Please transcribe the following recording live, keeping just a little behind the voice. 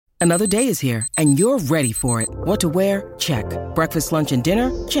Another day is here, and you're ready for it. What to wear? Check. Breakfast, lunch, and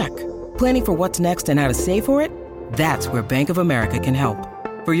dinner? Check. Planning for what's next and how to save for it? That's where Bank of America can help.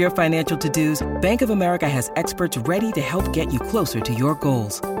 For your financial to-dos, Bank of America has experts ready to help get you closer to your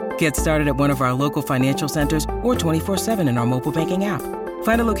goals. Get started at one of our local financial centers or 24/7 in our mobile banking app.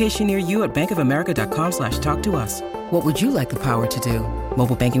 Find a location near you at bankofamerica.com/talktous. What would you like the power to do?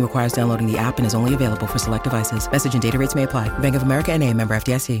 Mobile banking requires downloading the app and is only available for select devices. Message and data rates may apply. Bank of America NA, member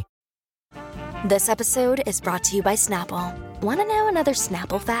FDIC. This episode is brought to you by Snapple. Want to know another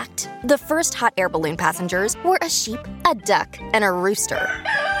Snapple fact? The first hot air balloon passengers were a sheep, a duck, and a rooster.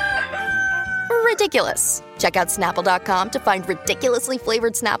 Ridiculous. Check out Snapple.com to find ridiculously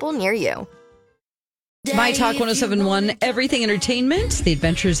flavored Snapple near you. My Talk 1071, Everything Entertainment, The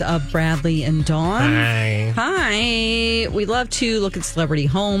Adventures of Bradley and Dawn. Hi. We love to look at celebrity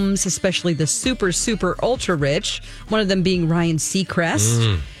homes, especially the super, super ultra rich, one of them being Ryan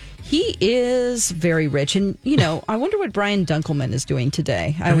Seacrest. He is very rich. And, you know, I wonder what Brian Dunkelman is doing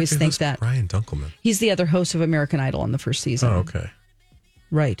today. I always think that. Brian Dunkelman. He's the other host of American Idol on the first season. Oh, okay.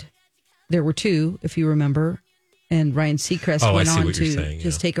 Right. There were two, if you remember. And Ryan Seacrest went on to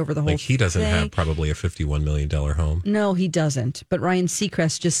just take over the whole thing. He doesn't have probably a $51 million home. No, he doesn't. But Ryan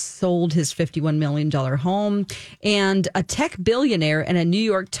Seacrest just sold his $51 million home. And a tech billionaire and a New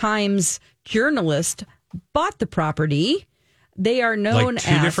York Times journalist bought the property. They are known like two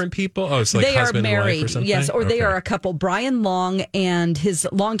as different people. Oh, it's like they husband are married, and wife or something. Yes, or they are a couple. Brian Long and his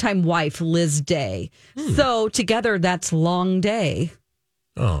longtime wife Liz Day. So together, that's Long Day.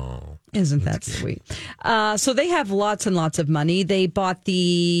 Oh, isn't that sweet? So they have lots and lots of money. They bought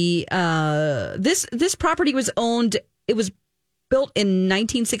the this property was owned. It was built in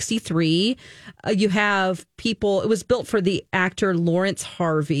 1963. You have people, it was built for the actor Lawrence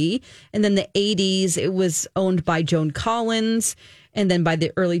Harvey. And then the 80s, it was owned by Joan Collins. And then by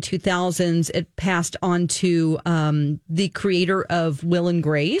the early 2000s, it passed on to the creator of Will and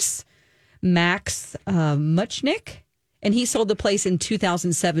Grace, Max Muchnick. And he sold the place in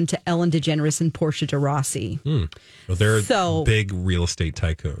 2007 to Ellen DeGeneres and Portia de Rossi. Well, they're big real estate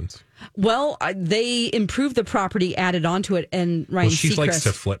tycoons. Well, they improved the property, added onto it, and Ryan she Seacrest likes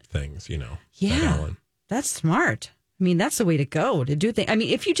to flip things, you know. Yeah, that's smart. I mean, that's the way to go, to do things. I mean,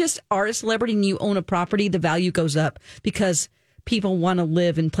 if you just are a celebrity and you own a property, the value goes up because people want to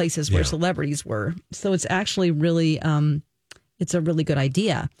live in places where celebrities were. So it's actually really, it's a really good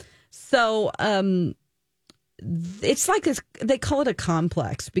idea. So it's like this, they call it a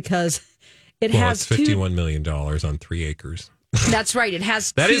complex because it has it's $51 million on 3 acres. That's right. It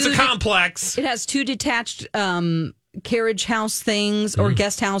has that is a complex. It has 2 detached carriage house things or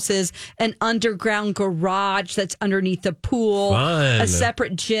guest houses, an underground garage that's underneath the pool, a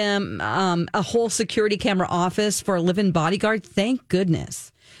separate gym, a whole security camera office for a live-in bodyguard. Thank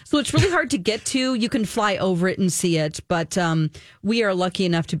goodness. So it's really hard to get to. You can fly over it and see it, but we are lucky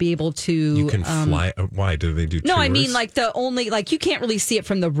enough to be able to. You can fly. Why do they do? No, tours? I mean you can't really see it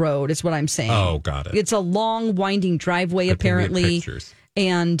from the road. Is what I'm saying. Oh, got it. It's a long, winding driveway apparently.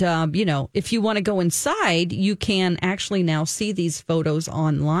 And, if you want to go inside, you can actually now see these photos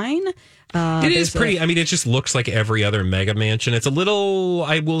online. It is pretty. It just looks like every other mega mansion. It's a little,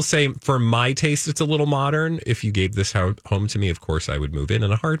 I will say, for my taste, it's a little modern. If you gave this home to me, of course, I would move in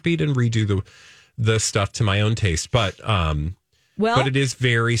a heartbeat and redo the stuff to my own taste. But it is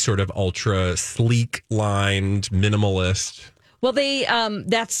very sort of ultra sleek lined, minimalist. Well,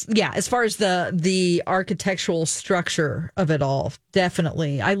 as far as the architectural structure of it all,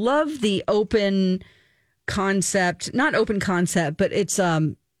 definitely. I love the open concept, not open concept, but it's,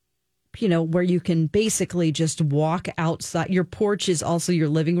 where you can basically just walk outside. Your porch is also your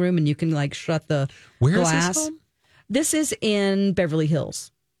living room and you can shut the glass. Where is this home? This is in Beverly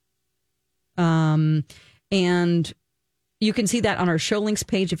Hills. And you can see that on our show links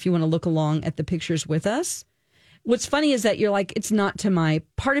page if you want to look along at the pictures with us. What's funny is that you're like, it's not to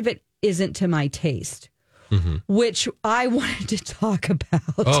part of it isn't to my taste, which I wanted to talk about.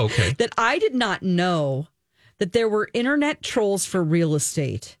 Oh, okay. That I did not know that there were internet trolls for real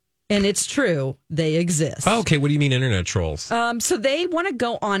estate. And it's true, they exist. Oh, okay. What do you mean internet trolls? So they want to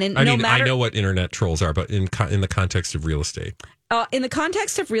go on and I know what internet trolls are, but in the context of real estate. In the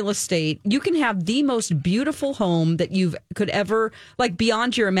context of real estate, you can have the most beautiful home that you could ever,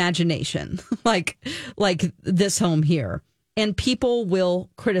 beyond your imagination, like this home here. And people will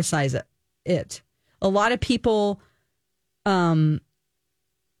criticize it. A lot of people, they're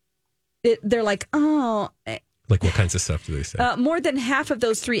like, oh. Like, what kinds of stuff do they say? More than half of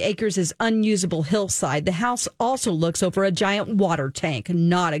those 3 acres is unusable hillside. The house also looks over a giant water tank.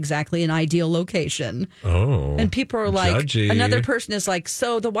 Not exactly an ideal location. Oh. And people are like, judgy. Another person is like,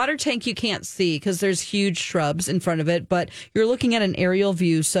 so the water tank you can't see because there's huge shrubs in front of it, but you're looking at an aerial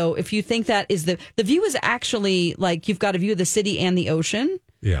view. So if you think that is the view is actually like you've got a view of the city and the ocean.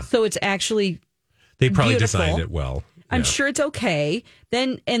 Yeah. So it's actually they probably beautiful. designed it well. I'm sure it's okay.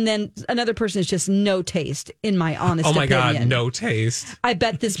 Then another person is just no taste, in my honest opinion. Oh my God, no taste. I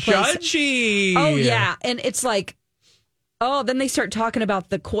bet this place. Judgy. Oh yeah, and it's like, then they start talking about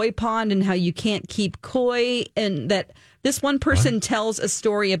the koi pond and how you can't keep koi, and that this one person tells a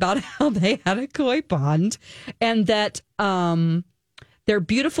story about how they had a koi pond, and that their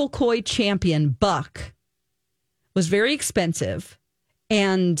beautiful koi champion buck was very expensive,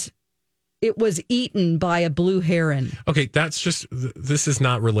 and it was eaten by a blue heron. Okay, that's just, this is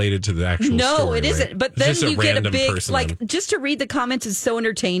not related to the actual no, story. it isn't. Right? But It's then just you get a random big, person. like, just to read the comments is so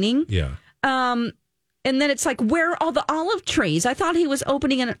entertaining. Yeah. And then it's like, where are all the olive trees? I thought he was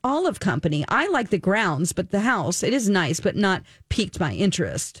opening an olive company. I like the grounds, but the house, it is nice, but not piqued my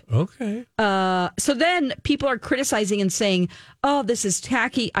interest. Okay. So then people are criticizing and saying, oh, this is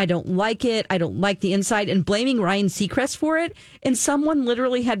tacky. I don't like it. I don't like the inside, and blaming Ryan Seacrest for it. And someone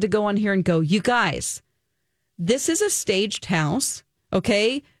literally had to go on here and go, you guys, this is a staged house.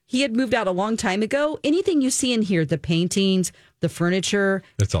 Okay. He had moved out a long time ago. Anything you see in here, the paintings, the furniture,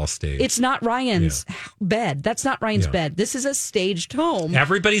 it's all staged. It's not Ryan's bed. That's not Ryan's bed. This is a staged home.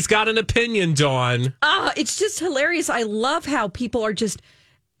 Everybody's got an opinion, Dawn. It's just hilarious. I love how people are just,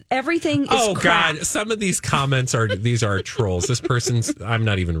 everything is crap. God, some of these comments are trolls. This person's, I'm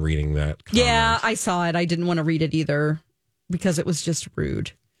not even reading that comment. Yeah, I saw it. I didn't want to read it either because it was just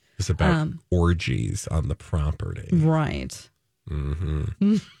rude. It's about orgies on the property. Right.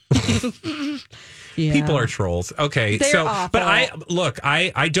 Mm-hmm. Yeah. People are trolls. Okay, They're so awful. but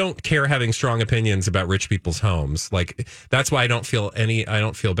I don't care having strong opinions about rich people's homes. Like, that's why I don't feel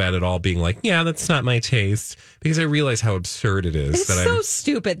bad at all being like, yeah, that's not my taste, because I realize how absurd it is. It's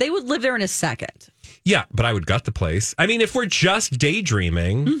stupid. They would live there in a second. Yeah, but I would gut the place. I mean, if we're just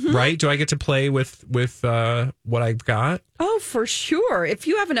daydreaming, right? Do I get to play with what I've got? Oh, for sure. If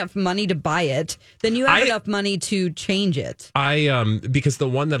you have enough money to buy it, then you have enough money to change it. Because the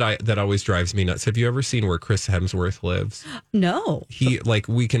one that always drives me nuts. Have you ever seen where Chris Hemsworth lives? No.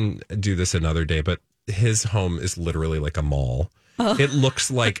 We can do this another day, but his home is literally like a mall. Oh. It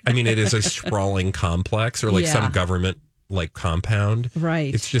looks like, it is a sprawling complex or like some government like compound.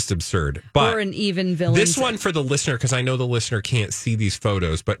 Right. It's just absurd. But or an even villain. This one for the listener, because I know the listener can't see these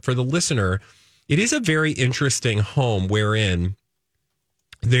photos, but for the listener, it is a very interesting home wherein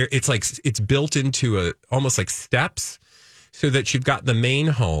it's built into almost like steps, so that you've got the main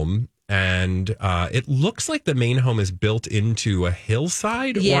home, and it looks like the main home is built into a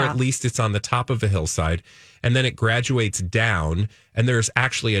hillside, or at least it's on the top of a hillside, and then it graduates down, and there's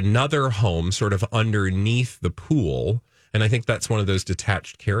actually another home sort of underneath the pool. And I think that's one of those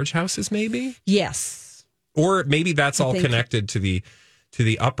detached carriage houses, maybe? Yes. Or maybe that's all connected to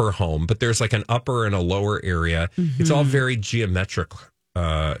the upper home, but there's like an upper and a lower area. Mm-hmm. It's all very geometric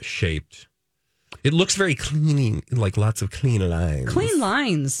shaped. It looks very clean, like lots of clean lines. Clean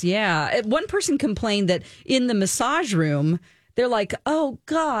lines, yeah. One person complained that in the massage room, they're like, oh,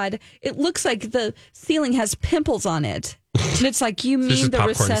 God, it looks like the ceiling has pimples on it. And it's like, you mean the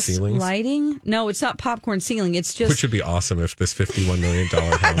recessed ceilings? Lighting? No, it's not popcorn ceiling. It's just... Which would be awesome if this $51 million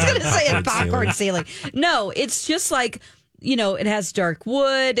house I was going to say a popcorn ceiling. No, it's just like, it has dark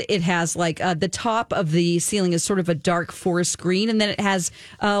wood. It has like the top of the ceiling is sort of a dark forest green. And then it has,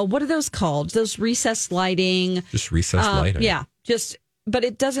 what are those called? Those recessed lighting. Just recessed lighting. Yeah. But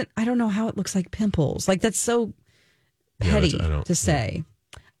it doesn't, I don't know how it looks like pimples. Like, that's so petty to say.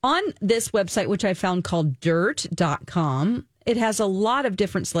 On this website, which I found called dirt.com, it has a lot of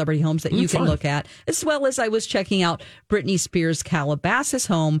different celebrity homes that you can look at, as well as I was checking out Britney Spears' Calabasas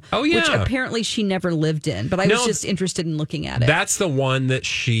home, which apparently she never lived in, but I was just interested in looking at it. That's the one that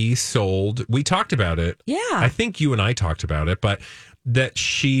she sold. We talked about it. Yeah. I think you and I talked about it, but that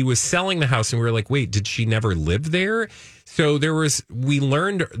she was selling the house, and we were like, wait, did she never live there? So we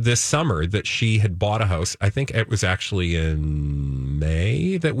learned this summer that she had bought a house. I think it was actually in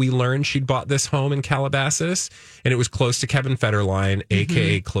May that we learned she'd bought this home in Calabasas, and it was close to Kevin Federline,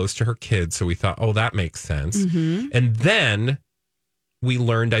 aka close to her kids. So we thought, oh, that makes sense. Mm-hmm. And then we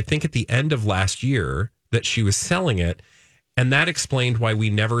learned, I think at the end of last year, that she was selling it. And that explained why we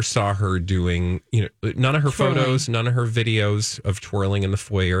never saw her doing, none of her photos, none of her videos of twirling in the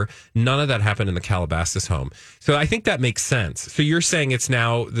foyer. None of that happened in the Calabasas home. So I think that makes sense. So you're saying it's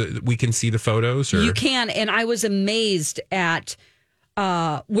now we can see the photos? Or? You can. And I was amazed at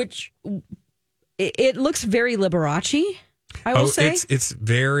which it looks very Liberace, I will say. It's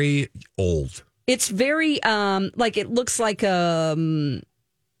very old. It's very, it looks like a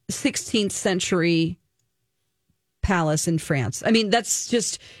 16th century palace in France. I mean, that's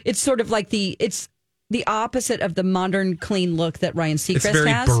just, it's sort of like it's the opposite of the modern clean look that Ryan Seacrest has. It's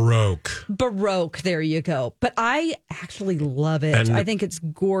very Baroque. Baroque, there you go. But I actually love it. I think it's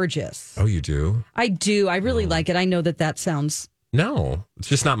gorgeous. Oh, you do? I do. I really like it. I know that sounds... No, it's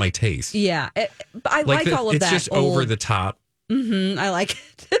just not my taste. Yeah. I like all of that. It's just over the top. Mm-hmm, I like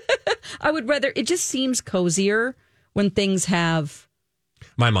it. I would rather, it just seems cozier when things have...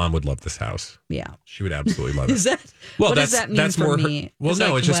 My mom would love this house. Yeah. She would absolutely love it. Is that, what does that mean for me? Well,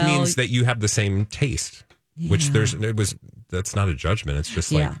 no, it just means that you have the same taste, which that's not a judgment. It's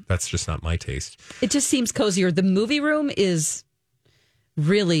just that's just not my taste. It just seems cozier. The movie room is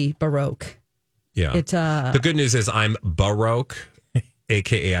really Baroque. Yeah. The good news is I'm Baroque,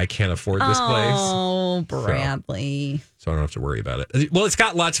 AKA I can't afford this place. Oh, Bradley. So I don't have to worry about it. Well, it's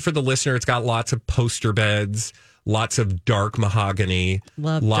got lots for the listener. It's got lots of poster beds, lots of dark mahogany,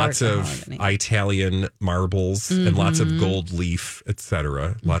 lots of Italian marbles, and lots of gold leaf,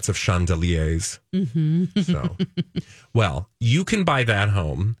 etc. Lots of chandeliers. Mm-hmm. So, well, you can buy that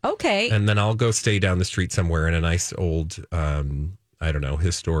home. Okay. And then I'll go stay down the street somewhere in a nice old,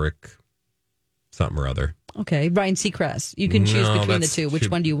 historic something or other. Okay. Ryan Seacrest. You can choose between the two. Which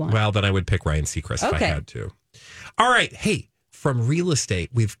one do you want? Well, then I would pick Ryan Seacrest if I had to. All right. Hey, from real estate,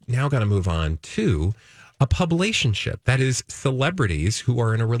 we've now got to move on to a publicationship. That is celebrities who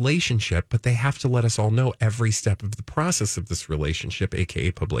are in a relationship, but they have to let us all know every step of the process of this relationship,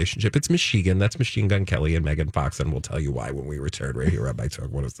 aka publicationship. It's Michigan. That's Machine Gun Kelly and Megan Fox, and we'll tell you why when we return right here on My Talk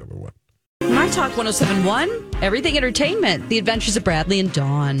 1071. My Talk 1071, everything entertainment, the adventures of Bradley and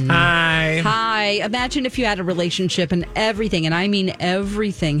Dawn. Hi. Imagine if you had a relationship and everything, and I mean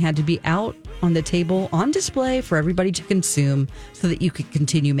everything, had to be out on the table, on display for everybody to consume so that you could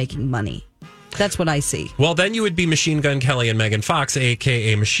continue making money. That's what I see. Well, then you would be Machine Gun Kelly and Megan Fox,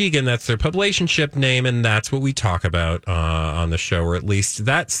 a.k.a. Michigan. That's their publicationship name, and that's what we talk about on the show, or at least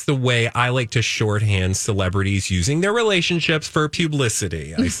that's the way I like to shorthand celebrities using their relationships for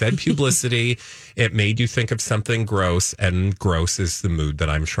publicity. I said publicity. It made you think of something gross, and gross is the mood that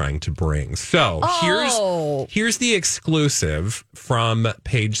I'm trying to bring. So here's the exclusive from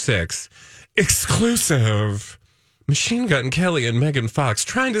Page 6. Exclusive. Machine Gun Kelly and Megan Fox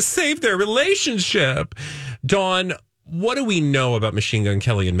trying to save their relationship. Dawn, what do we know about Machine Gun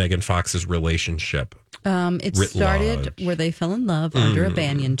Kelly and Megan Fox's relationship? It started where they fell in love under a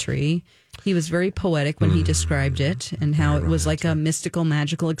banyan tree. He was very poetic when he described it and how it was like a mystical,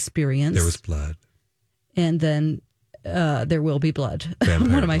 magical experience. There was blood. And then There Will Be Blood.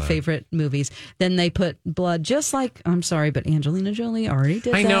 One of my favorite movies. Then they put blood, just like, I'm sorry, but Angelina Jolie already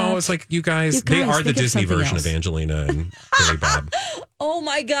did that. I know. It's like, you guys they are the Disney version of Angelina and Billy Bob. Oh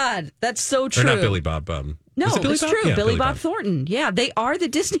my God. That's so true. Or not Billy Bob. No, it's true. Yeah, Billy Bob Thornton. Yeah, they are the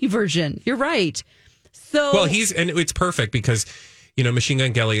Disney version. You're right. So, well, and it's perfect because, Machine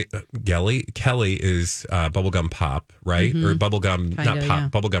Gun Kelly is bubblegum pop, right? Or bubblegum, not pop, yeah.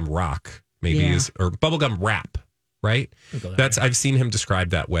 Bubblegum rock, maybe is, or bubblegum rap. Right? I've seen him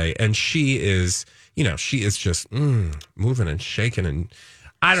described that way. And she is, she is just moving and shaking. And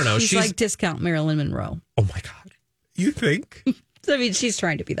I don't know. She's like discount Marilyn Monroe. Oh my God. You think? I mean, she's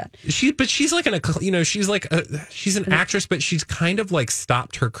trying to be that. She's like she's an actress, but she's kind of like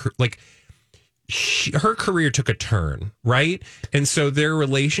stopped her, her career took a turn. Right. And so their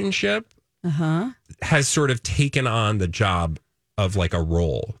relationship has sort of taken on the job of like a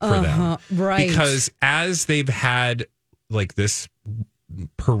role for them. Right. Because as they've had like this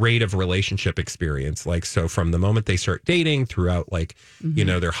parade of relationship experience, like, so from the moment they start dating throughout, like,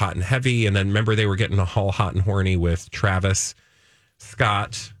 they're hot and heavy. And then remember they were getting all hot and horny with Travis Barker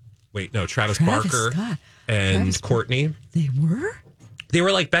and Courtney. They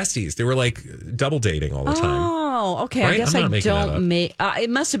were like besties. They were like double dating all the time. Oh, okay. Right? I guess I don't make, it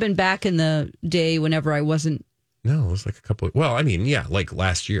must've been back in the day whenever I wasn't. No, it was like like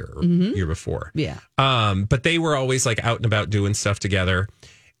last year or year before. Yeah. But they were always like out and about doing stuff together.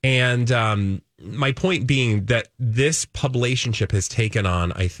 And my point being that this publicationship has taken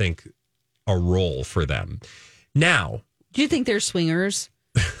on, I think, a role for them. Now, do you think they're swingers?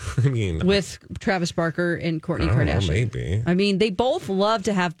 I mean, with Travis Barker and Kourtney Kardashian. Maybe. I mean, they both love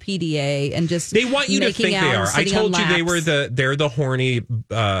to have PDA and just they want you to think they are. I told you they're the horny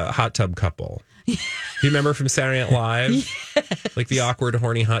hot tub couple. Do you remember from Saturday Night Live? Yes. Like the awkward,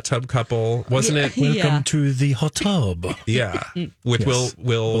 horny hot tub couple, wasn't it? Welcome to the hot tub. Yeah, with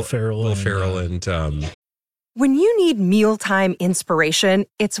Will Ferrell and. When you need mealtime inspiration,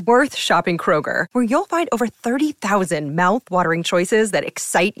 it's worth shopping Kroger, where you'll find over 30,000 mouth-watering choices that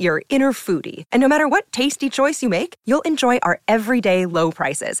excite your inner foodie. And no matter what tasty choice you make, you'll enjoy our everyday low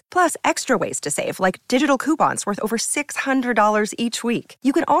prices, plus extra ways to save, like digital coupons worth over $600 each week.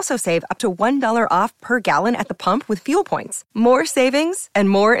 You can also save up to $1 off per gallon at the pump with fuel points. More savings and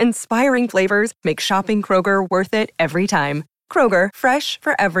more inspiring flavors make shopping Kroger worth it every time. Kroger, fresh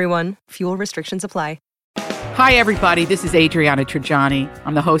for everyone. Fuel restrictions apply. Hi, everybody. This is Adriana Trajani.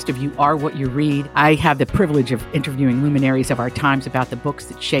 I'm the host of You Are What You Read. I have the privilege of interviewing luminaries of our times about the books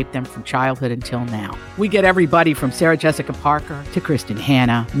that shaped them from childhood until now. We get everybody from Sarah Jessica Parker to Kristen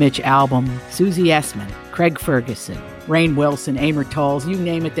Hanna, Mitch Albom, Susie Essman, Craig Ferguson, Rainn Wilson, Amor Tolls, you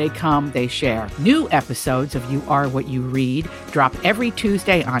name it, they come, they share. New episodes of You Are What You Read drop every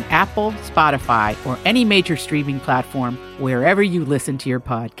Tuesday on Apple, Spotify, or any major streaming platform wherever you listen to your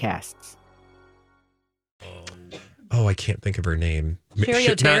podcasts. Oh, I can't think of her name. Sherry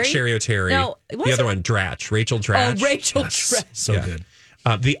O'Terry? Not Sherry O'Terry. No, the other one, Dratch. Rachel Dratch. Oh, Rachel Dratch. So good.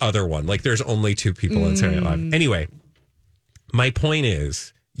 The other one. Like, there's only two people on Saturday Night Live. Anyway, my point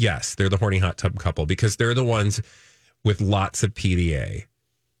is, yes, they're the horny hot tub couple because they're the ones with lots of PDA.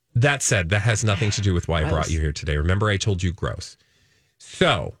 That said, that has nothing to do with why I brought you here today. Remember, I told you gross.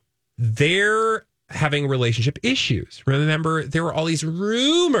 So, they're having relationship issues. Remember, there were all these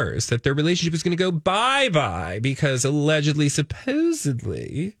rumors that their relationship was going to go bye-bye because allegedly,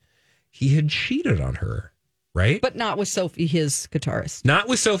 supposedly, he had cheated on her, right? But not with Sophie, his guitarist. Not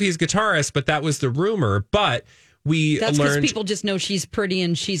with Sophie, his guitarist, but that was the rumor. But that's because people just know she's pretty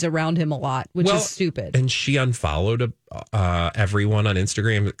and she's around him a lot, which is stupid. And she unfollowed everyone on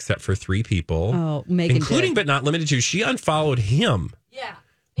Instagram except for 3 people. Oh, Megan including, but not limited to, she unfollowed him. Yeah.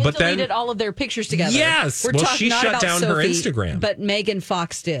 But deleted all of their pictures together. Yes. She shut down her Instagram. But Megan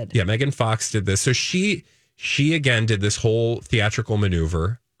Fox did. Yeah, Megan Fox did this. So she again did this whole theatrical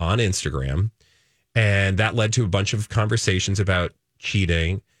maneuver on Instagram. And that led to a bunch of conversations about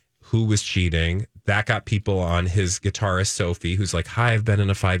cheating, who was cheating. That got people on his guitarist, Sophie, who's like, hi, I've been in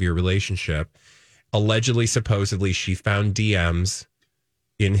a 5-year relationship. Allegedly, supposedly, she found DMs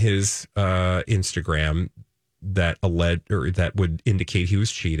in his Instagram that would indicate he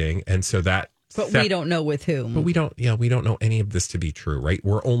was cheating, and so that. But we don't know with whom. But we don't know any of this to be true, right?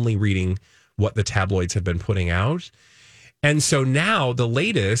 We're only reading what the tabloids have been putting out, and so now the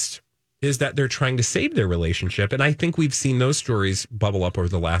latest is that they're trying to save their relationship, and I think we've seen those stories bubble up over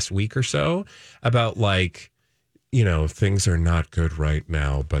the last week or so about things are not good right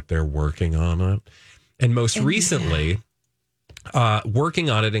now, but they're working on it, and most recently, working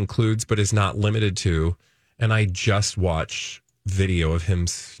on it includes, but is not limited to. And I just watched video of him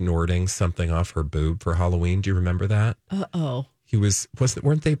snorting something off her boob for Halloween. Do you remember that? Uh-oh.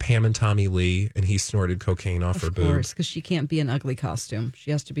 Weren't they Pam and Tommy Lee, and he snorted cocaine off her boob? Of course, because she can't be an ugly costume. She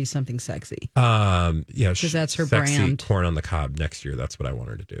has to be something sexy. Yeah. Because that's her sexy brand. Corn on the cob next year. That's what I want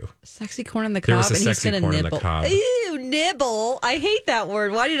her to do. Sexy corn on the cob, there was a and he's going to nibble. On the cob. Ew, nibble. I hate that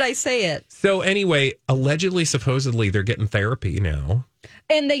word. Why did I say it? So anyway, allegedly, supposedly, they're getting therapy now.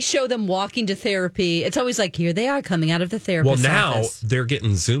 And they show them walking to therapy. It's always like, here they are coming out of the therapist's office. They're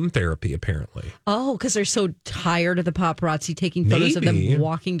getting Zoom therapy, apparently. Oh, because they're so tired of the paparazzi taking photos of them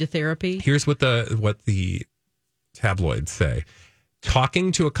walking to therapy. Here's what the tabloids say.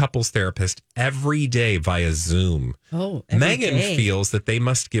 Talking to a couples therapist every day via Zoom. Oh, Megan feels that they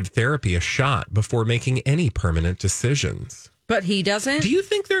must give therapy a shot before making any permanent decisions. But he doesn't? Do you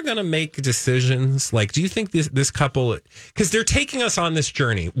think they're going to make decisions? Like, do you think this couple, because they're taking us on this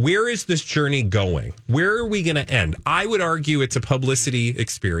journey. Where is this journey going? Where are we going to end? I would argue it's a publicity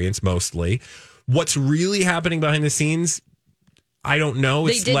experience mostly. What's really happening behind the scenes, I don't know.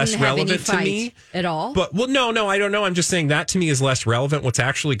 It's less relevant to me at all. But no, I don't know. I'm just saying that to me is less relevant. What's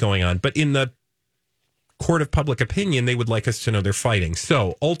actually going on? But in the court of public opinion, they would like us to know they're fighting.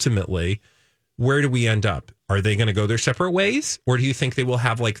 So ultimately, where do we end up? Are they going to go their separate ways, or do you think they will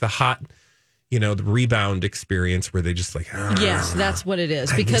have like the hot, the rebound experience where they just like? Yes, that's what it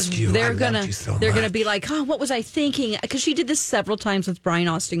is, because they're gonna be like, oh, what was I thinking? Because she did this several times with Brian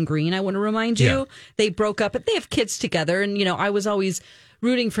Austin Green. I want to remind you, they broke up, but they have kids together, and I was always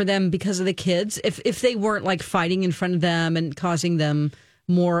rooting for them because of the kids. If they weren't like fighting in front of them and causing them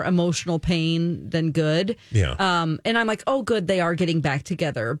more emotional pain than good. Yeah. And I'm like, oh, good, they are getting back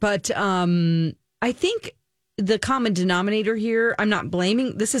together. But I think the common denominator here, I'm not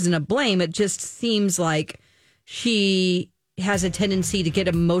blaming, this isn't a blame. It just seems like she has a tendency to get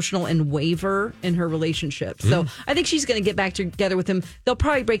emotional and waver in her relationship. So I think she's going to get back together with him. They'll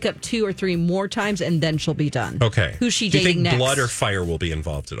probably break up 2 or 3 more times, and then she'll be done. Okay. Who's she Do you dating think next? blood or fire will be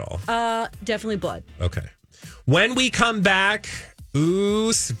involved at all? Definitely blood. Okay. When we come back,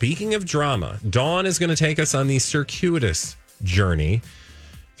 speaking of drama, Dawn is going to take us on the circuitous journey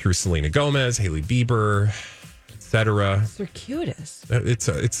through Selena Gomez, Hailey Bieber, etc. Circuitous. It's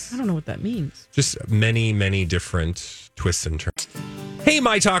I don't know what that means. just many, many different twists and turns. Hey,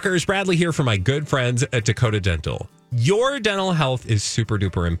 my talkers, Bradley here for my good friends at Dakota Dental. Your dental health is super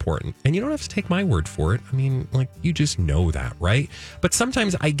duper important, and you don't have to take my word for it. I mean, like, you just know that, right? But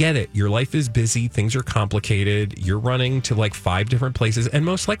sometimes I get it. Your life is busy. Things are complicated. You're running to like 5 different places, and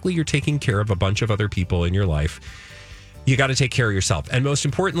most likely you're taking care of a bunch of other people in your life. You got to take care of yourself. And most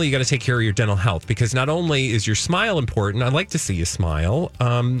importantly, you got to take care of your dental health, because not only is your smile important, I like to see you smile,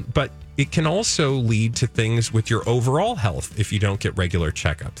 but it can also lead to things with your overall health if you don't get regular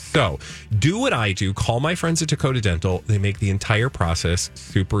checkups. So do what I do. Call my friends at Dakota Dental. They make the entire process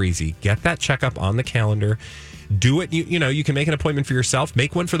super easy. Get that checkup on the calendar. Do it. You know, you can make an appointment for yourself.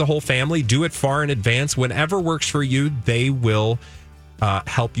 Make one for the whole family. Do it far in advance. Whenever works for you, they will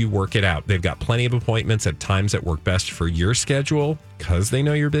help you work it out. They've got plenty of appointments at times that work best for your schedule because they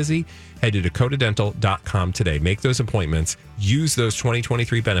know you're busy. Head to dakotadental.com today. Make those appointments. Use those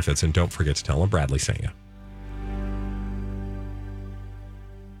 2023 benefits, and don't forget to tell them Bradley sent you.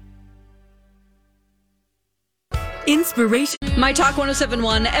 Inspiration. My Talk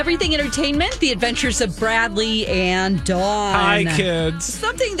 1071, Everything Entertainment, The Adventures of Bradley and Dawn. Hi, kids.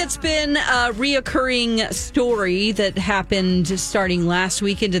 Something that's been a reoccurring story that happened starting last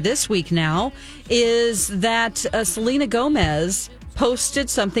week into this week now is that Selena Gomez posted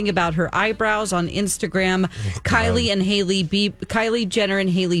something about her eyebrows on Instagram. Kylie Jenner and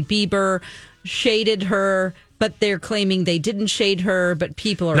Hailey Bieber shaded her, but they're claiming they didn't shade her, but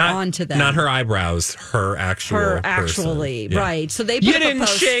people are on to them. Not her eyebrows, her actually, yeah. Right. So they put you up didn't a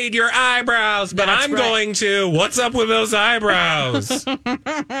post. shade your eyebrows, but That's I'm right. going to. What's up with those eyebrows?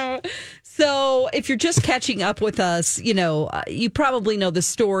 So if you're just catching up with us, you know, you probably know the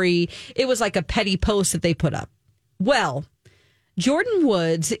story. It was like a petty post that they put up. Well, Jordan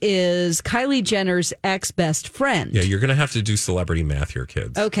Woods is Kylie Jenner's ex-best friend. Yeah, you're going to have to do celebrity math here,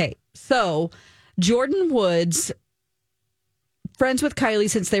 kids. Okay, so Jordan Woods, friends with Kylie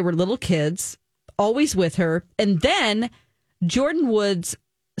since they were little kids, always with her. And then Jordan Woods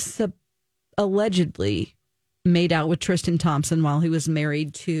allegedly made out with Tristan Thompson while he was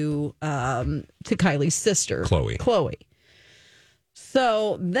married to Kylie's sister, Chloe.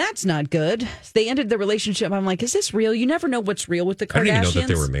 So that's not good. They ended the relationship. I'm like, is this real? You never know what's real with the Kardashians. I didn't even know that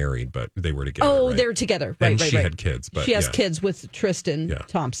they were married, but they were together. Oh, right? they were together. And Right. she had kids. But she has kids with Tristan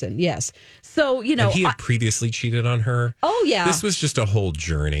Thompson. Yes. So, you know. And he had previously cheated on her. Oh, yeah. This was just a whole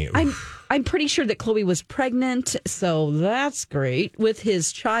journey. I'm pretty sure that Chloe was pregnant. So that's great with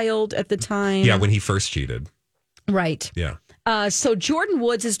his child at the time. Yeah, when he first cheated. Right. Yeah. So Jordan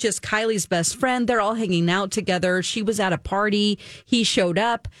Woods is just Kylie's best friend. They're all hanging out together. She was at a party. He showed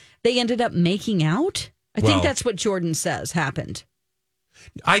up. They ended up making out. I think that's what Jordan says happened.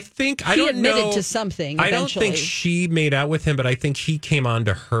 I think he admitted to something. I don't eventually. think she made out with him, but I think he came on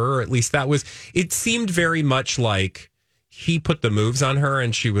to her. At least that was. It seemed very much like he put the moves on her,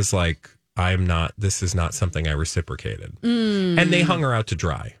 and she was like, "I'm not. This is not something I reciprocated." And they hung her out to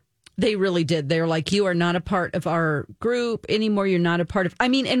dry. They really did. They're like, you are not a part of our group anymore. You're not a part of. I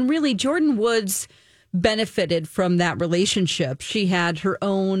mean, and really, Jordan Woods benefited from that relationship. She had her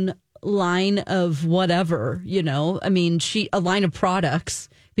own line of whatever, you know. I mean, a line of products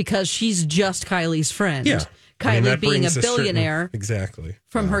because she's just Kylie's friend. Yeah. Kylie being a billionaire exactly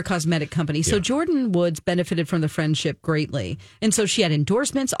from her cosmetic company. So Jordan Woods benefited from the friendship greatly. And so she had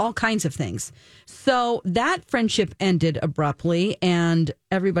endorsements, all kinds of things. So that friendship ended abruptly and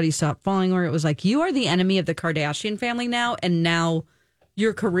everybody stopped following her. It was like, you are the enemy of the Kardashian family now, and now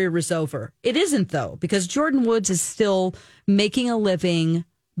your career is over. It isn't, though, because Jordan Woods is still making a living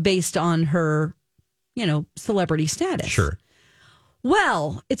based on her, you know, celebrity status. Sure.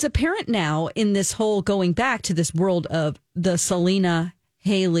 Well, it's apparent now in this whole going back to this world of the Selena,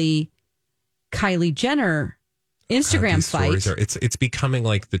 Hailey, Kylie Jenner Instagram fight. It's becoming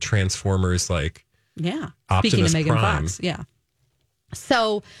like the Transformers, like Optimus Speaking of Megan Prime. Fox,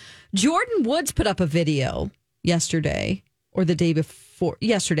 So Jordan Woods put up a video yesterday or the day before.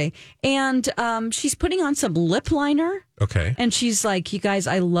 yesterday, and she's putting on some lip liner. Okay. And she's like, you guys,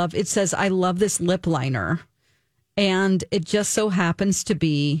 it says, I love this lip liner. And it just so happens to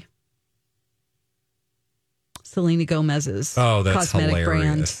be Selena Gomez's cosmetic hilarious.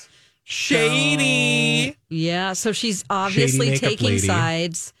 brand. Shady. So she's obviously taking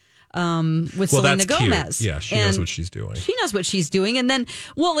sides with Selena Gomez. Cute. Yeah, she knows what she's doing. She knows what she's doing. And then,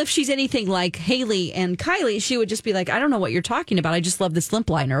 if she's anything like Haley and Kylie, she would just be like, I don't know what you're talking about. I just love this lip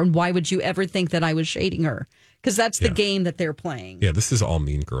liner. And why would you ever think that I was shading her? Because that's the game that they're playing. Yeah, this is all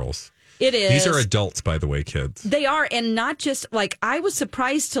Mean Girls. It is. These are adults, by the way, kids. They are. And not just I was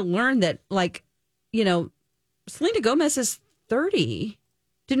surprised to learn that, Selena Gomez is 30.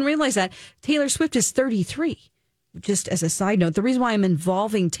 Didn't realize that. Taylor Swift is 33. Just as a side note, the reason why I'm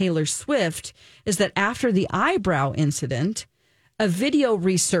involving Taylor Swift is that after the eyebrow incident, a video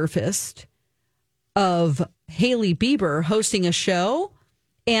resurfaced of Hailey Bieber hosting a show,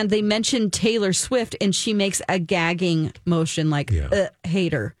 and they mentioned Taylor Swift, and she makes a gagging motion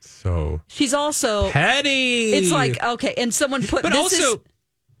hate her. So she's also petty. It's like, okay, and someone put but this also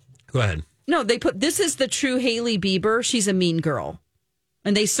go ahead. No, they put this is the true Hailey Bieber. She's a mean girl.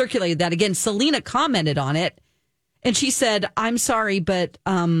 And they circulated that again. Selena commented on it, and she said, I'm sorry, but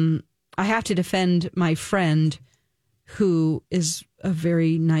I have to defend my friend who is a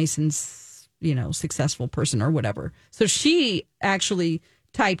very nice and, successful person or whatever. So she actually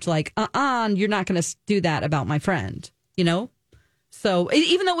typed you're not going to do that about my friend, So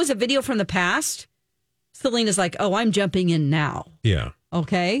even though it was a video from the past, Selena's like, oh, I'm jumping in now. Yeah.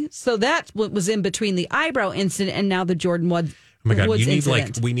 Okay. So that's what was in between the eyebrow incident and now the Jordan Woods. Oh my God, Woods you need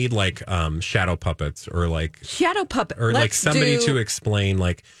incident. we need shadow puppets or shadow puppet or somebody to explain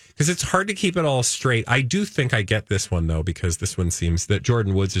because it's hard to keep it all straight. I do think I get this one though, because this one seems that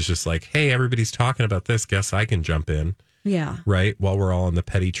Jordan Woods is just like, hey, everybody's talking about this. Guess I can jump in. Yeah. Right. While we're all on the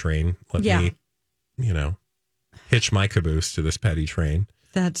petty train, let me, hitch my caboose to this petty train.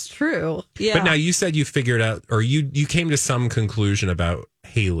 That's true. Yeah. But now you said you figured out, or you came to some conclusion about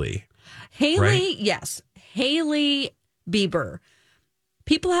Hailey. Right? Yes. Hailey Bieber.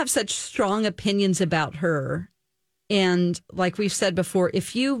 People have such strong opinions about her. And like we've said before,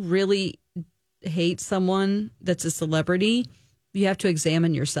 if you really hate someone that's a celebrity, you have to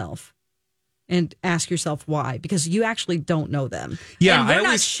examine yourself and ask yourself why, because you actually don't know them. Yeah, and we're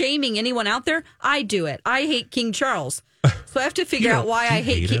not shaming anyone out there. I do it. I hate King Charles. So I have to figure out why I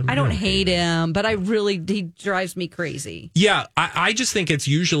hate King. I don't hate him, but he drives me crazy. Yeah, I just think it's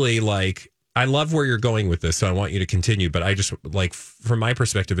usually I love where you're going with this, so I want you to continue. But I just from my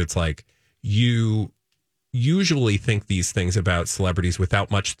perspective, it's you usually think these things about celebrities without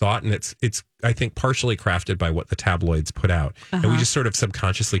much thought, and it's I think partially crafted by what the tabloids put out, and we just sort of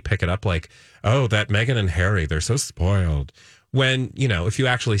subconsciously pick it up oh, that Meghan and Harry, they're so spoiled. When if you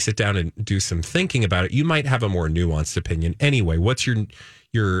actually sit down and do some thinking about it, you might have a more nuanced opinion. Anyway, what's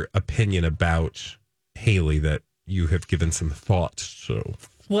your opinion about Hailey that you have given some thought to?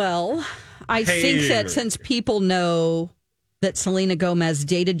 Well, I think that since people know that Selena Gomez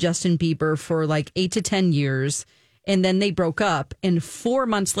dated Justin Bieber for 8 to 10 years, and then they broke up, and 4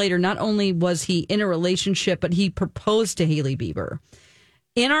 months later, not only was he in a relationship, but he proposed to Hailey Bieber.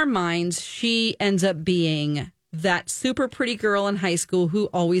 In our minds, she ends up being that super pretty girl in high school who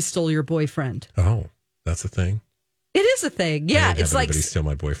always stole your boyfriend. Oh, that's a thing? It is a thing. Yeah, it's like steal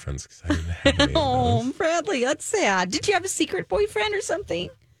my boyfriends because I didn't have any. Oh, Bradley, that's sad. Did you have a secret boyfriend or something?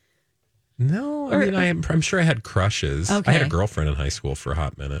 No, I'm sure I had crushes. Okay. I had a girlfriend in high school for a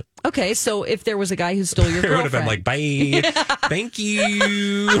hot minute. Okay, so if there was a guy who stole your girlfriend, it would have been bye, thank you.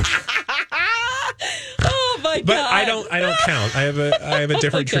 Oh my God! But I don't count. I have a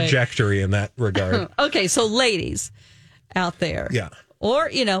different trajectory in that regard. Okay, so ladies out there, yeah, or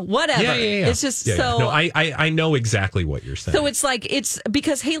whatever. Yeah. It's just so. No, I know exactly what you're saying. So it's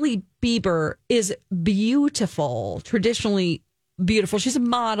because Hailey Bieber is beautiful, traditionally beautiful. She's a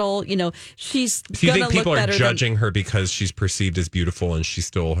model. She's. Do you think people are judging her because she's perceived as beautiful and she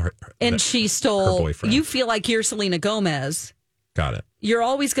stole her? And she stole her boyfriend. You feel like you're Selena Gomez. Got it. You're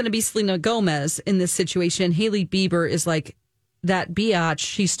always going to be Selena Gomez in this situation. Hailey Bieber is like that biatch.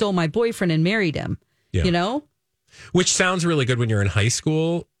 She stole my boyfriend and married him. Yeah. Which sounds really good when you're in high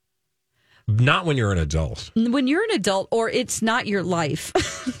school. Not when you're an adult. When you're an adult or it's not your life,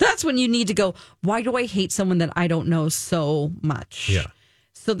 that's when you need to go, why do I hate someone that I don't know so much? Yeah.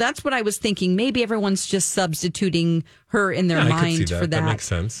 So that's what I was thinking. Maybe everyone's just substituting her in their mind for that. That makes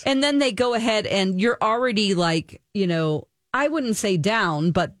sense. And then they go ahead and you're already I wouldn't say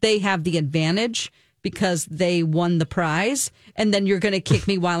down, but they have the advantage because they won the prize. And then you're going to kick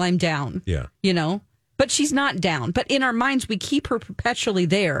me while I'm down. Yeah. But she's not down. But in our minds, we keep her perpetually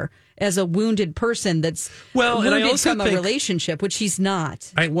there as a wounded person that's wounded from a relationship, which she's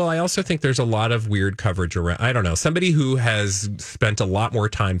not. I also think there's a lot of weird coverage around. I don't know. Somebody who has spent a lot more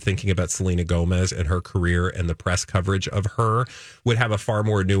time thinking about Selena Gomez and her career and the press coverage of her would have a far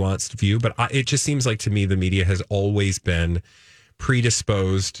more nuanced view. But it just seems like to me the media has always been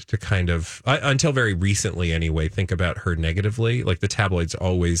predisposed to kind of, until very recently anyway, think about her negatively. Like the tabloids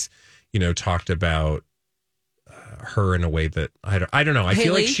always, talked about her in a way that I don't know. I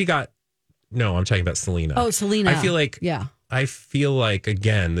feel like she got, no, I'm talking about Selena. Oh, Selena. I feel like, yeah. I feel like,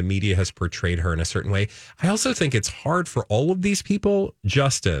 again, the media has portrayed her in a certain way. I also think it's hard for all of these people,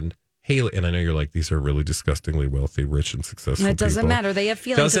 Justin, Haley, and I know you're like, these are really disgustingly wealthy, rich, and successful people. It doesn't matter. They have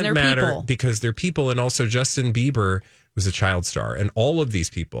feelings and they're people. Doesn't matter because they're people. And also Justin Bieber was a child star. And all of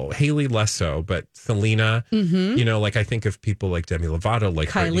these people, Haley less so, but Selena, like I think of people like Demi Lovato, like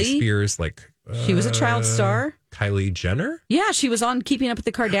Kylie. Britney Spears, like... she was a child star. Kylie Jenner? Yeah, she was on Keeping Up with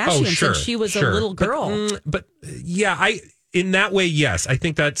the Kardashians since she was a little girl. But yeah, in that way, yes. I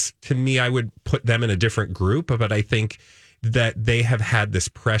think that's, to me, I would put them in a different group, but I think that they have had this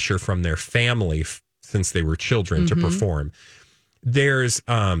pressure from their family since they were children to perform. There's,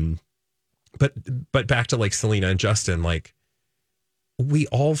 but back to like Selena and Justin, like we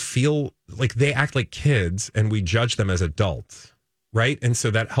all feel like they act like kids and we judge them as adults. Right. And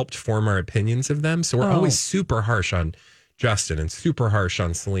so that helped form our opinions of them. So we're always super harsh on Justin and super harsh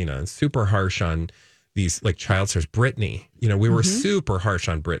on Selena and super harsh on these like child stars. Britney, we were super harsh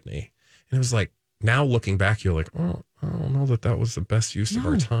on Britney. And it was like, now looking back, you're like, oh, I don't know that was the best use of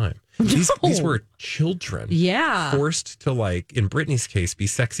our time. These were children. Yeah. Forced to, like, in Britney's case, be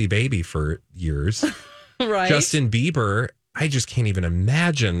sexy baby for years. Right. Justin Bieber, I just can't even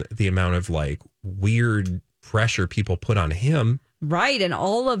imagine the amount of like weird pressure people put on him. Right. And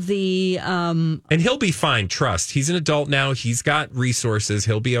all of the... And he'll be fine. Trust. He's an adult now. He's got resources.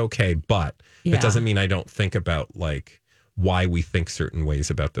 He'll be okay. But it doesn't mean I don't think about like why we think certain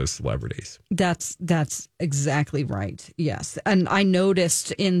ways about those celebrities. That's exactly right. Yes. And I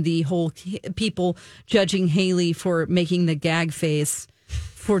noticed in the whole people judging Haley for making the gag face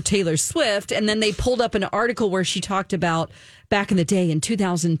for Taylor Swift. And then they pulled up an article where she talked about back in the day in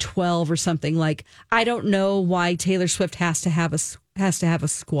 2012 or something, like, I don't know why Taylor Swift has to have a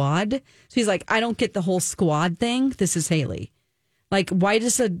squad. So he's like, I don't get the whole squad thing. This is Haley. Like, why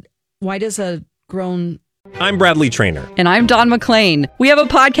does a grown... I'm Bradley Trainer. And I'm Don McClain. We have a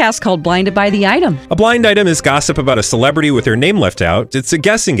podcast called Blinded by the Item. A blind item is gossip about a celebrity with their name left out. It's a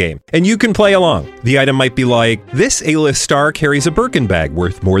guessing game, and you can play along. The item might be like, this A-list star carries a Birkin bag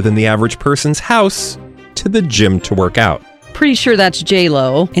worth more than the average person's house to the gym to work out. Pretty sure that's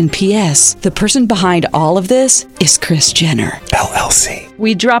J-Lo. And P.S. the person behind all of this is Kris Jenner, LLC.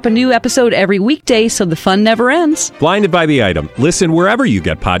 We drop a new episode every weekday so the fun never ends. Blinded by the Item. Listen wherever you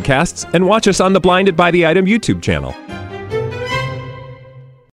get podcasts and watch us on the Blinded by the Item YouTube channel.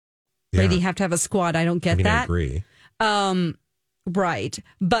 Lady have to have a squad. I don't get that. I agree. Right.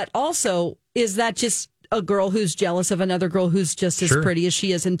 But also, is that just a girl who's jealous of another girl who's just as pretty as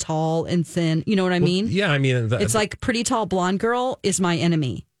she is and tall and thin? You know what I mean? Yeah, I mean... it's like pretty tall blonde girl is my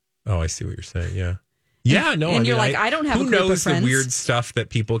enemy. Oh, I see what you're saying, yeah. Yeah, no, and you're like, I don't have a group of friends. Who knows the weird stuff that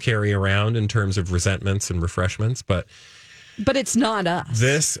people carry around in terms of resentments and refreshments, but it's not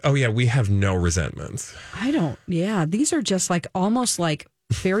us. We have no resentments. These are just like almost like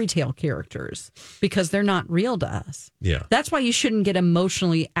fairy tale characters because they're not real to us. Yeah. That's why you shouldn't get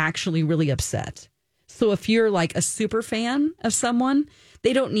emotionally actually really upset. So if you're like a super fan of someone,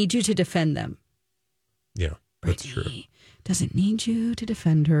 they don't need you to defend them. Yeah, that's true. Doesn't need you to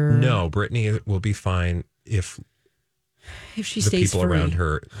defend her. No, Brittany will be fine if she the stays people free. around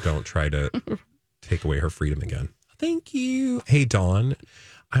her don't try to take away her freedom again. Thank you. Hey, Dawn,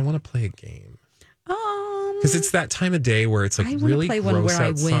 I want to play a game. Because it's that time of day where it's like really gross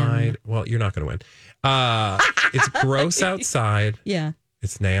outside. Well, you're not going to win. It's gross outside. Yeah.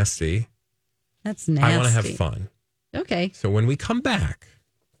 It's nasty. That's nasty. I want to have fun. Okay. So when we come back,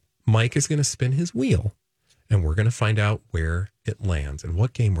 Mike is going to spin his wheel and we're going to find out where it lands and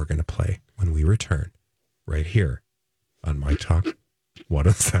what game we're going to play when we return right here on My Talk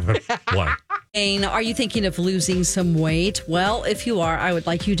 107.1. Are you thinking of losing some weight? Well, if you are, I would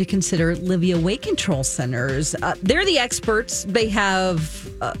like you to consider Livia Weight Control Centers. They're the experts. They have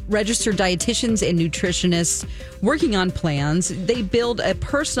registered dietitians and nutritionists working on plans. They build a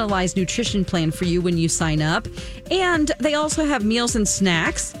personalized nutrition plan for you when you sign up. And they also have meals and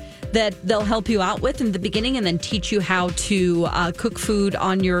snacks that they'll help you out with in the beginning and then teach you how to cook food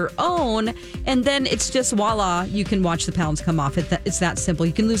on your own. And then it's just voila, you can watch the pounds come off. It's that simple.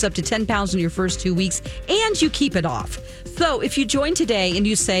 You can lose up to 10 pounds in your first 2 weeks and you keep it off. So if you join today and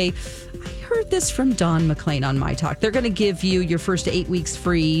you say, I heard this from Don McLean on My Talk, they're going to give you your first 8 weeks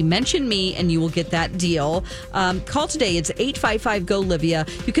free. Mention me and you will get that deal. Call today. It's 855-GO-LIVIA.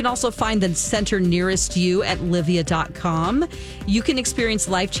 You can also find the center nearest you at livia.com. You can experience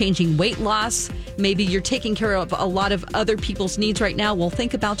life-changing weight loss. Maybe you're taking care of a lot of other people's needs right now. Well,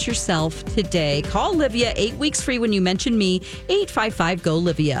 think about yourself today. Call Livia. 8 weeks free when you mention me.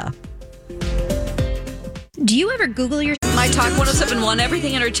 855-GO-LIVIA. Do you ever Google your... My Talk 107.1,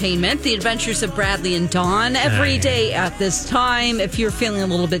 Everything Entertainment, The Adventures of Bradley and Dawn. Every day at this time, if you're feeling a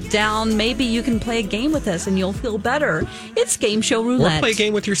little bit down, maybe you can play a game with us and you'll feel better. It's Game Show Roulette. Or play a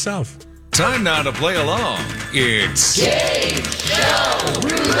game with yourself. Time now to play along. It's Game Show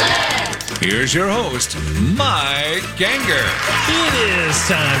Roulette. Here's your host, Mike Ganger. It is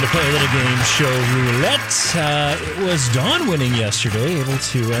time to play a little game show roulette. It was Dawn winning yesterday, able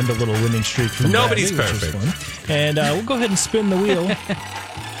to end a little winning streak from Nobody's Bradley, perfect. Which was fun. And we'll go ahead and spin the wheel,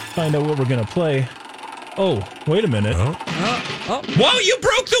 find out what we're going to play. Oh, wait a minute. Oh. Whoa, you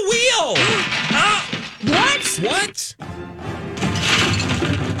broke the wheel! What?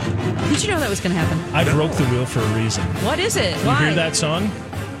 Did you know that was going to happen? I broke the wheel for a reason. What is it? You Why? hear that song?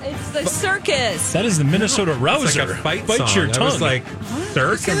 It's the circus. That is the Minnesota Rouser. It's like a fight Bite song. your I tongue. was like,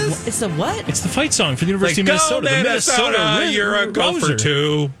 circus? It's a what? It's the fight song for the University Like, of Minnesota. go The Minnesota you're a go for Rouser.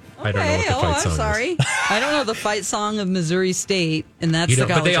 two. I don't know what the fight I'm song sorry. is. I don't know the fight song of Missouri State, and that's the But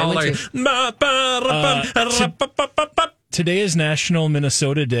college they all I are. went to. Today is National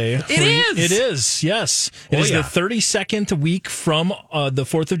Minnesota Day. It is. It is, yes. It is the 32nd week from the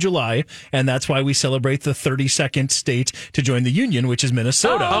 4th of July, and that's why we celebrate the 32nd state to join the Union, which is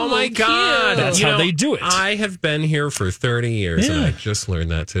Minnesota. Oh, my God. That's how they do it. I have been here for 30 years, and Yeah. I just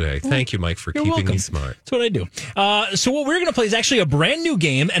learned that today. Thank you, Mike, for You're keeping welcome. me smart. That's what I do. So what we're going to play is actually a brand new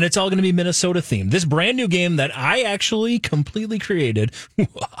game, and it's all going to be Minnesota themed. This brand new game that I actually completely created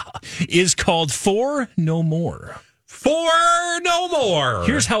is called For No More. For no more.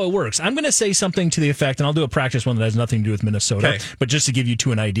 Here's how it works. I'm going to say something to the effect, and I'll do a practice one that has nothing to do with Minnesota, Okay. but just to give you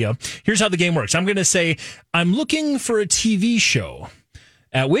two an idea. Here's how the game works. I'm going to say, I'm looking for a TV show,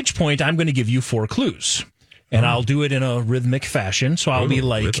 at which point I'm going to give you 4 clues. And I'll do it in a rhythmic fashion. So I'll be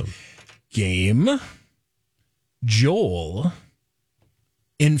like, rhythm. Game, Joel,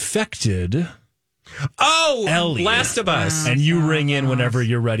 Infected, Oh, Ellie. Last of Us. and you ring in whenever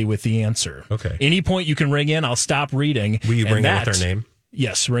you're ready with the answer. Okay. Any point you can ring in, I'll stop reading. Will you and bring in with that- our name?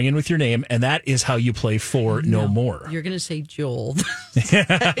 Yes, ring in with your name, and that is how you play For No More. You're going to say Joel.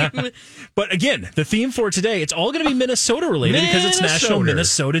 But again, the theme for today, it's all going to be Minnesota related because it's National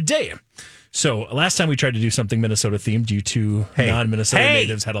Minnesota Day. So last time we tried to do something Minnesota themed, you two non-Minnesota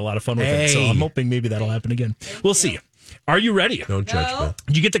natives had a lot of fun with it. So I'm hoping maybe that'll happen again. We'll see. Are you ready? No judgment.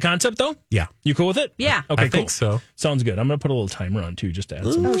 Did you get the concept though? Yeah. You cool with it? Yeah. Okay, I cool. think so. Sounds good. I'm going to put a little timer on too, just to add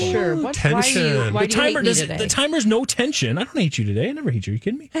some fun. Sure. Why Tension. Why The do you hate timer me today? the timer's no tension. I don't hate you today. I never hate you. Are you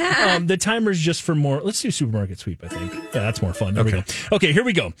kidding me? The timer's just for more. Let's do supermarket sweep, I think. Yeah, that's more fun. There we go. Okay, here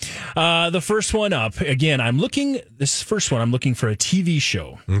we go. The first one up. Again, I'm looking for a TV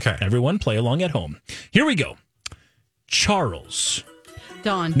show. Okay. Everyone play along at home. Here we go. Charles.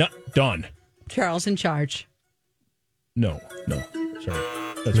 Dawn. No, Dawn. Charles in charge. No. Sorry. That's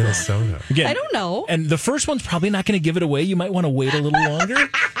wrong. Minnesota. Again, I don't know. And the first one's probably not going to give it away. You might want to wait a little longer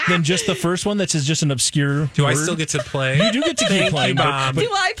than just the first one that's just an obscure Do I word. still get to play? You do get to keep playing, Bob. but Do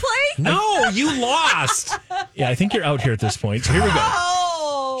I play? No, you lost. yeah, I think you're out here at this point. So here we go.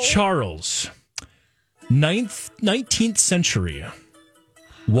 Oh. Charles, 19th century,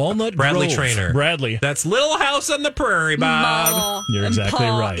 Walnut Bradley Grove. Traynor. Bradley. That's Little House on the Prairie, Bob. You're and exactly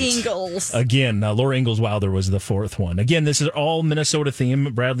Paul right. Ingalls. Again, Laura Ingalls Wilder was the fourth one. Again, this is all Minnesota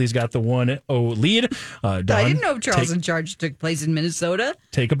theme. Bradley's got the 1-0 lead. Dawn, I didn't know Charles in charge took place in Minnesota.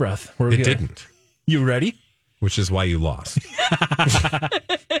 take a breath. We're It good. didn't, You ready? which is why you lost.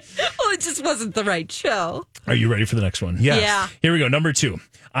 Oh, it just wasn't the right show. Are you ready for the next one? Yes. Yeah. Here we go. Number 2.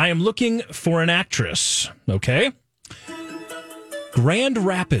 I am looking for an actress. Okay. Grand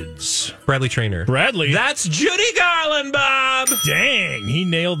Rapids. Bradley Traynor. Bradley. That's Judy Garland, Bob. Dang, he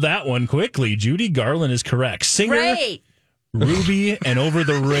nailed that one quickly. Judy Garland is correct. Singer, Great. Ruby, and Over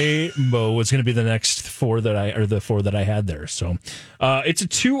the Rainbow was going to be the next 4 that I had there. So it's a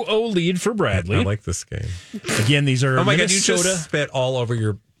 2-0 lead for Bradley. I like this game. Again, these are Oh my Minnesota. God, you just spit all over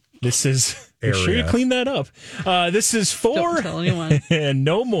your This is make sure you area. clean that up. This is Don't 4 tell anyone. and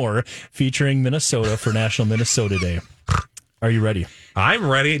No More featuring Minnesota for National Minnesota Day. Are you ready? I'm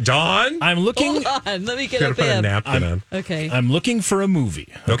ready. Dawn? I'm looking. Hold on. Let me get Gotta a put a bib. napkin on. Okay. I'm looking for a movie.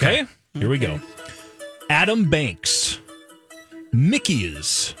 Okay? Here we go. Okay. Adam Banks.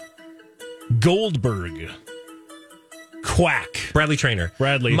 Mickey's. Goldberg. Quack. Bradley Trainer.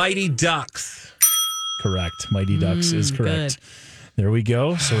 Bradley. Mighty Ducks. Correct. Mighty Ducks is correct. good. There we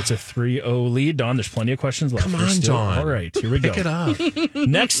go. So it's a 3-0 lead. Dawn, there's plenty of questions left. Come We're on, still- Dawn. All right, here we Pick go. it up.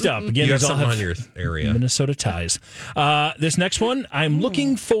 Next up, again, You have these all something have on your area. Minnesota ties. This next one, I'm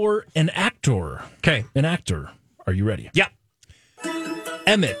looking for an actor. Okay. An actor. Are you ready? Yeah.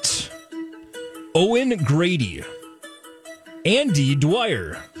 Emmett. Owen Grady. Andy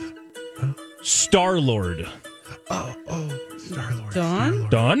Dwyer. Star-Lord. Star-Lord. Dawn?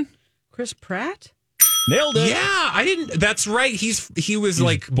 Dawn? Chris Pratt? Nailed it. Yeah, I didn't. That's right. He was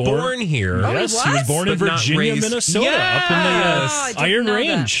like born here. Oh, Yes, he he was was? born in But not Virginia, raised- Minnesota, Yes! up in the I didn't Iron know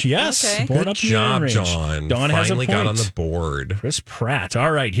Range. that. Yes, Okay. born Good up in the job, Iron Range. John. Dawn has a Finally point. got on the board. Chris Pratt.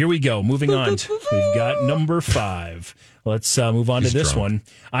 All right, here we go. Moving on. We've got number 5. Let's move on He's to this drunk. one.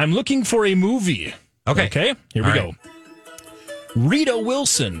 I'm looking for a movie. Okay. Okay, here we All go. right. Rita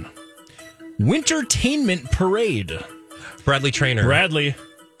Wilson. Wintertainment Parade. Bradley Trainer. Bradley.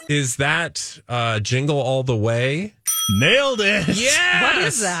 Is that Jingle All the Way? Nailed it. Yeah. What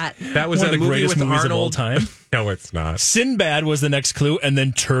is that? That was One a of the movie greatest with movies of all Arnold. time. No, it's not. Sinbad was the next clue, and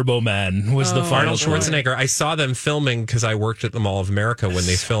then Turbo Man was the final Arnold clue. Schwarzenegger. I saw them filming because I worked at the Mall of America when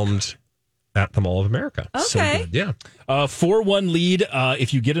they filmed at the Mall of America. Okay. Yeah. 4-1 lead.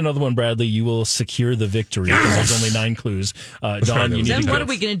 If you get another one, Bradley, you will secure the victory because there's only 9 clues. right, Dawn, that you was need Then to go. what are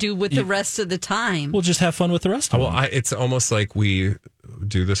we going to do with the rest of the time? We'll just have fun with the rest of Well, them. it's almost like we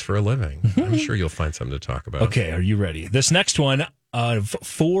do this for a living. I'm sure you'll find something to talk about. Okay, are you ready? This next one,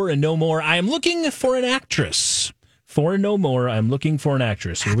 4 and no more. I am looking for an actress. 4 and no more. I'm looking for an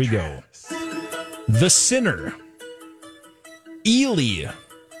actress. Here we go. The Sinner. Ely.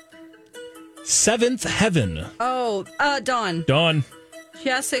 Seventh Heaven. Oh, Dawn. Dawn.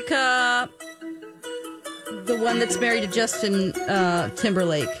 Jessica, the one that's married to Justin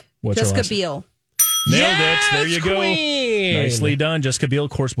Timberlake. What's her Jessica last name? Biel. Nailed it. There you go. Queen. Nicely done. Jessica Biel,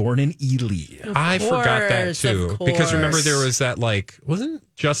 of course, born in Ely. I forgot that course, too. of Because remember course. there was that like wasn't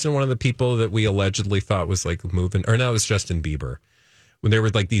Justin one of the people that we allegedly thought was like moving or no, it was Justin Bieber. When there were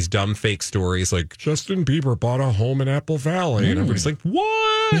like these dumb fake stories like Justin Bieber bought a home in Apple Valley and everybody's like,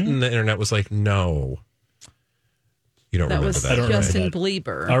 what? And the internet was like, no. You don't That remember was that. Justin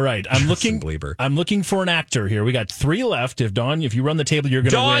Bieber. All right, I'm Justin looking. Bieber. I'm looking for an actor here. We got 3 left. If you run the table, you're going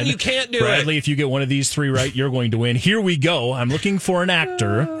to Dawn, win. you can't do Bradley, it. if you get one of these 3 right, you're going to win. Here we go. I'm looking for an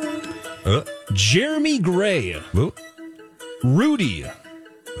actor. Jeremy Gray, Rudy,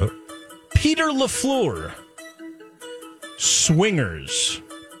 Peter LaFleur, Swingers.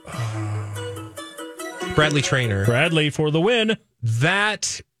 Bradley Trainer. Bradley for the win.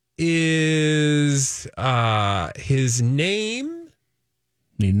 That is his name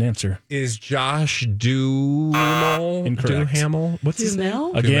Need an answer. is Josh Duhamel. Incorrect. Duhamel? What's his name?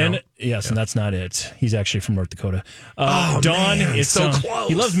 Dumel? Again, Dumel. yes, and that's not it. He's actually from North Dakota. Oh, Dawn, man, it's so close.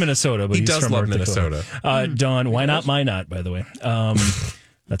 He loves Minnesota, but He he's does from love North Dakota. Minnesota. Dawn, why not? My not, by the way.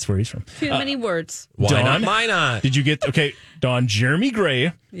 That's where he's from. Too many words. Why Dawn? not? Why not? Did you get okay? Dawn, Jeremy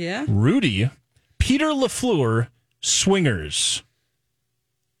Gray, Yeah. Rudy, Peter LaFleur, Swingers.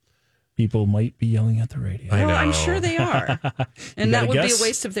 People might be yelling at the radio. I Well, I'm know. sure they are. And got that a would be guess? a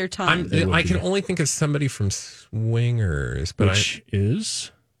waste of their time. I can only think of somebody from Swingers, but Which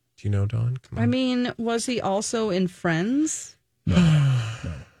is do you know Dawn? Come on. I mean, was he also in Friends? No.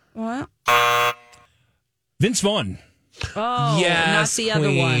 What? Vince Vaughn. Oh, yes, not the other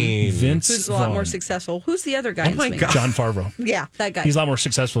one. Queen. Vince Who's a lot more Vaughn. successful? Who's the other guy? Oh, my in Swingers? God. John Favreau. Yeah, that guy. He's a lot more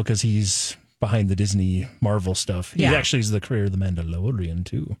successful because he's behind the Disney Marvel stuff. He Yeah. actually is the creator of The Mandalorian,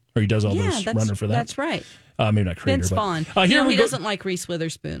 too. Or he does all those runner for that. That's right. Maybe not creator, Vince but Vaughn. here No, we he go. doesn't like Reese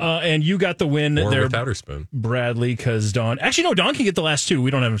Witherspoon. And you got the win Or there, without her spoon. Bradley, because Dawn. Actually, no, Dawn can get the last 2.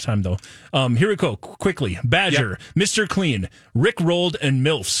 We don't have enough time, though. Here we go. Quickly. Badger, Mr. Clean, Rick Rolled, and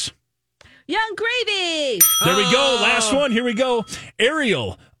MILFs. Young Gravy. There we go. Last one. Here we go.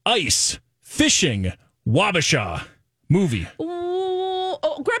 Ariel, Ice, Fishing, Wabasha. Movie. Ooh,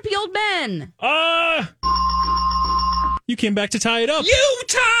 Grumpy Old Men. You came back to tie it up. You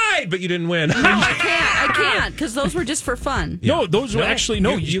tied, but you didn't win. I can't, because those were just for fun. No, those were actually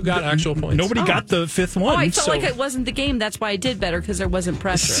no. You got actual points. Nobody got the 5th one. Oh, I felt so. like it wasn't the game. That's why I did better, because there wasn't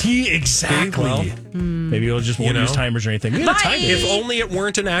pressure. See, exactly. Well, Maybe we'll just won't use timers or anything. We gotta Bye. time it. if only it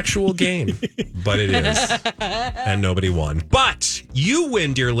weren't an actual game, but it is. And nobody won. But you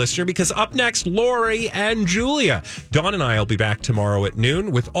win, dear listener, because up next, Lori and Julia. Dawn and I will be back tomorrow at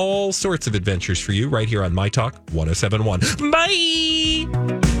noon with all sorts of adventures for you right here on My Talk 107.1.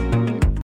 Bye.